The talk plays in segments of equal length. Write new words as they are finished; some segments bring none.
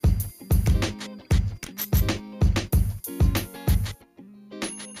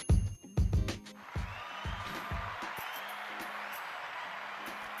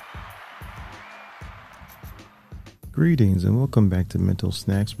Greetings and welcome back to Mental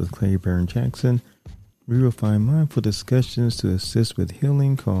Snacks with Claiborne Jackson. We will find mindful discussions to assist with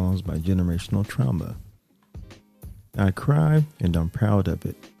healing caused by generational trauma. I cry and I'm proud of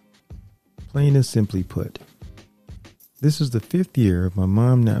it. Plain and simply put, this is the 5th year of my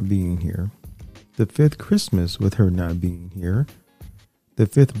mom not being here, the 5th Christmas with her not being here, the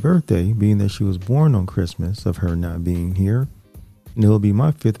 5th birthday being that she was born on Christmas of her not being here, and it'll be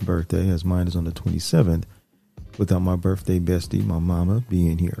my 5th birthday as mine is on the 27th without my birthday bestie, my mama,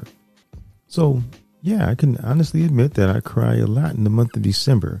 being here. So, yeah, I can honestly admit that I cry a lot in the month of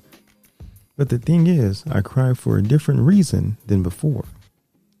December. But the thing is, I cry for a different reason than before.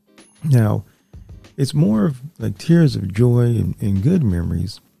 Now, it's more of like tears of joy and good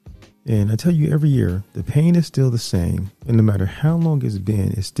memories. And I tell you, every year, the pain is still the same. And no matter how long it's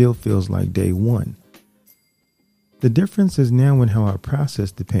been, it still feels like day one. The difference is now in how I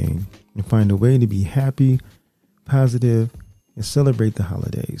process the pain and find a way to be happy, positive, and celebrate the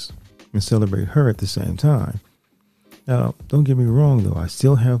holidays and celebrate her at the same time. Now, don't get me wrong, though. I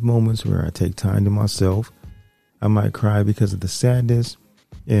still have moments where I take time to myself. I might cry because of the sadness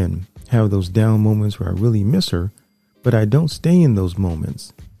and have those down moments where I really miss her, but I don't stay in those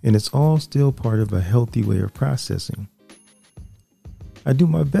moments. And it's all still part of a healthy way of processing. I do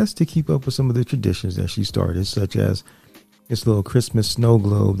my best to keep up with some of the traditions that she started, such as this little Christmas snow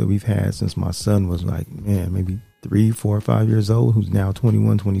globe that we've had since my son was like, maybe 3, 4, 5 years old, who's now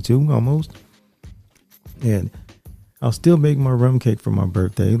 21, 22 almost. And I'll still make my rum cake for my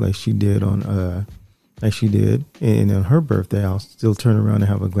birthday like she did. And on her birthday, I'll still turn around and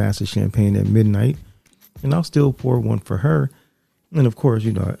have a glass of champagne at midnight, and I'll still pour one for her. And of course,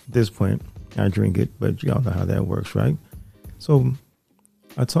 at this point, I drink it, but y'all know how that works, right? So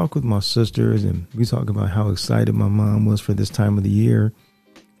I talk with my sisters and we talk about how excited my mom was for this time of the year.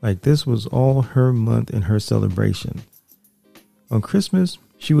 Like this was all her month and her celebration. On Christmas,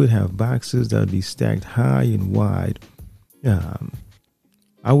 she would have boxes that would be stacked high and wide.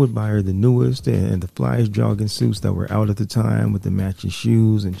 I would buy her the newest and the flyest jogging suits that were out at the time with the matching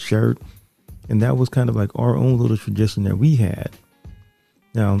shoes and shirt. And that was kind of like our own little tradition that we had.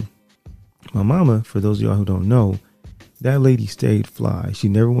 Now, my mama, for those of y'all who don't know, that lady stayed fly. She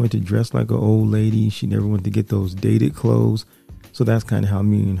never went to dress like an old lady. She never went to get those dated clothes. So that's kind of how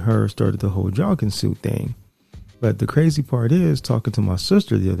me and her started the whole jogging suit thing. But the crazy part is, talking to my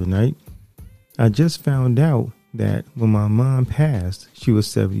sister the other night, I just found out that when my mom passed, she was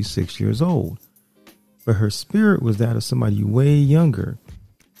 76 years old. But her spirit was that of somebody way younger.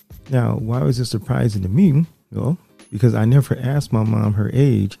 Now, why was it surprising to me? Well, because I never asked my mom her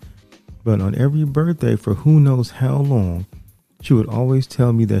age. But on every birthday for who knows how long, she would always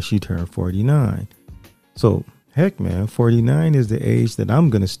tell me that she turned 49. So, heck man, 49 is the age that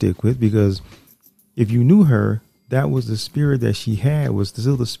I'm going to stick with, because if you knew her, that was the spirit that she had, was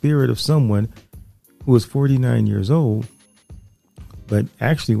still the spirit of someone who was 49 years old, but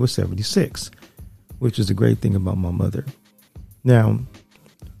actually was 76, which is a great thing about my mother. Now,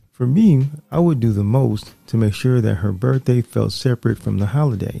 for me, I would do the most to make sure that her birthday felt separate from the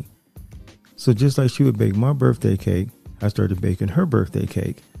holiday. So just like she would bake my birthday cake, I started baking her birthday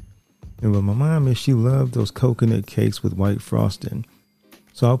cake. And what my mom is, she loved those coconut cakes with white frosting.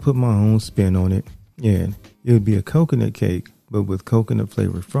 So I'll put my own spin on it. And it would be a coconut cake, but with coconut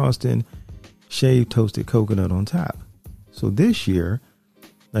flavored frosting, shaved toasted coconut on top. So this year,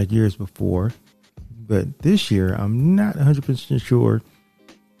 like years before, but this year, I'm not 100% sure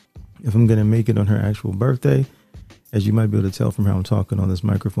if I'm going to make it on her actual birthday. As you might be able to tell from how I'm talking on this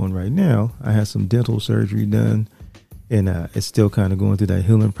microphone right now, I had some dental surgery done, and it's still kind of going through that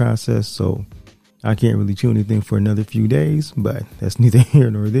healing process. So I can't really chew anything for another few days, but that's neither here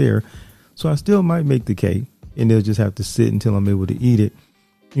nor there. So I still might make the cake, and they'll just have to sit until I'm able to eat it,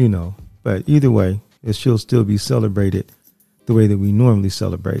 But either way, she'll still be celebrated the way that we normally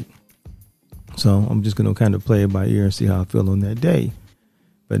celebrate. So I'm just going to kind of play it by ear and see how I feel on that day.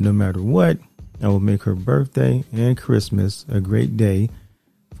 But no matter what, I will make her birthday and Christmas a great day,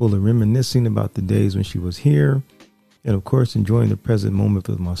 full of reminiscing about the days when she was here, and of course enjoying the present moment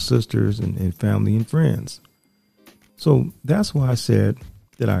with my sisters and family and friends. So that's why I said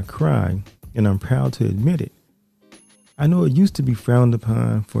that I cry, and I'm proud to admit it. I know it used to be frowned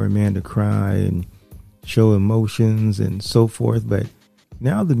upon for a man to cry and show emotions and so forth, but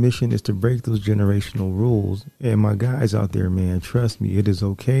now the mission is to break those generational rules. And my guys out there, man, trust me, it is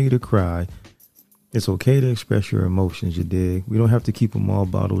okay to cry. It's okay to express your emotions, you dig? We don't have to keep them all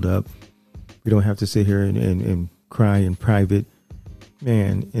bottled up. We don't have to sit here and cry in private,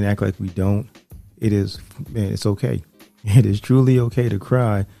 man, and act like we don't. It is, man, it's okay. It is truly okay to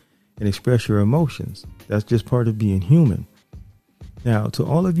cry and express your emotions. That's just part of being human. Now, to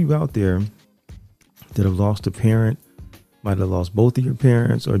all of you out there that have lost a parent, might have lost both of your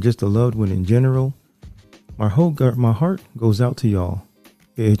parents, or just a loved one in general, my heart goes out to y'all.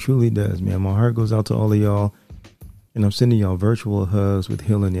 It truly does, man. My heart goes out to all of y'all, and I'm sending y'all virtual hugs with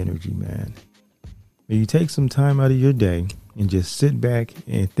healing energy, man. May you take some time out of your day and just sit back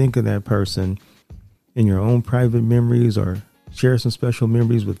and think of that person in your own private memories, or share some special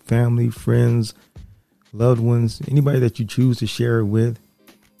memories with family, friends, loved ones, anybody that you choose to share it with.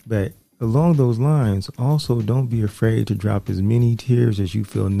 But along those lines, also don't be afraid to drop as many tears as you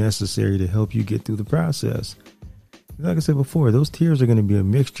feel necessary to help you get through the process. Like I said before, those tears are going to be a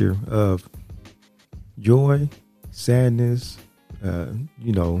mixture of joy, sadness,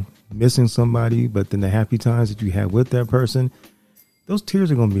 missing somebody, but then the happy times that you had with that person. Those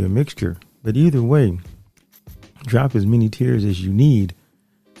tears are going to be a mixture. But either way, drop as many tears as you need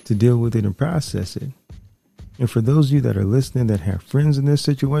to deal with it and process it. And for those of you that are listening that have friends in this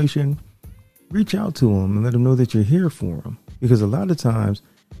situation, reach out to them and let them know that you're here for them. Because a lot of times,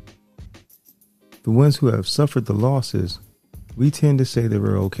 the ones who have suffered the losses, we tend to say that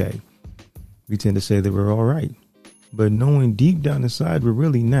we're okay. We tend to say that we're all right. But knowing deep down inside, we're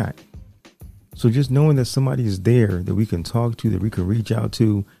really not. So just knowing that somebody is there that we can talk to, that we can reach out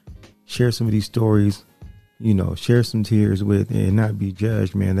to, share some of these stories, share some tears with, and not be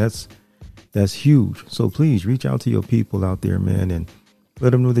judged, man, that's huge. So please reach out to your people out there, man, and let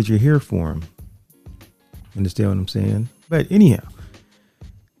them know that you're here for them. Understand what I'm saying? But anyhow,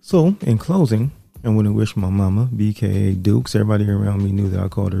 so in closing, I want to wish my mama, BKA Dukes, everybody around me knew that I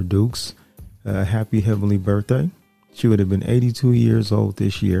called her Dukes, happy heavenly birthday. She would have been 82 years old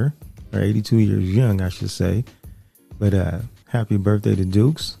this year, or 82 years young, I should say. But happy birthday to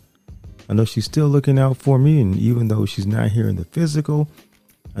Dukes. I know she's still looking out for me, and even though she's not here in the physical,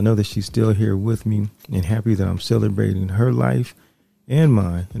 I know that she's still here with me, and happy that I'm celebrating her life and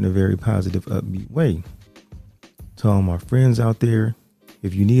mine in a very positive, upbeat way. To all my friends out there,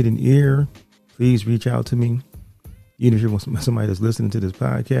 if you need an ear, please reach out to me. Even if you're somebody that's listening to this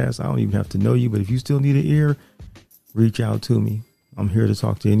podcast, I don't even have to know you, but if you still need an ear, reach out to me. I'm here to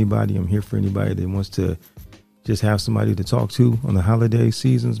talk to anybody. I'm here for anybody that wants to just have somebody to talk to on the holiday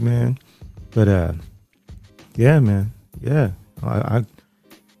seasons, man. But yeah, man. Yeah. I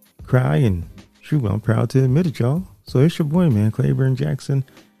cry, and shoot, I'm proud to admit it, y'all. So it's your boy, man, Claiborne Jackson,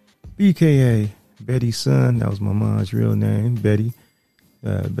 BKA Betty's son. That was my mom's real name, Betty,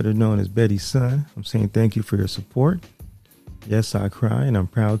 better known as Betty's son. I'm saying thank you for your support. Yes, I cry, and I'm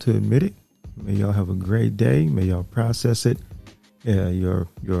proud to admit it. May y'all have a great day. May y'all process it, your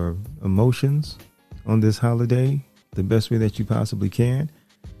emotions on this holiday the best way that you possibly can.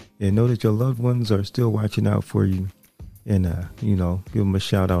 And know that your loved ones are still watching out for you. And, give them a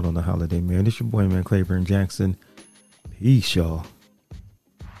shout out on the holiday, man. It's your boy, man, Claiborne Jackson. Peace, y'all.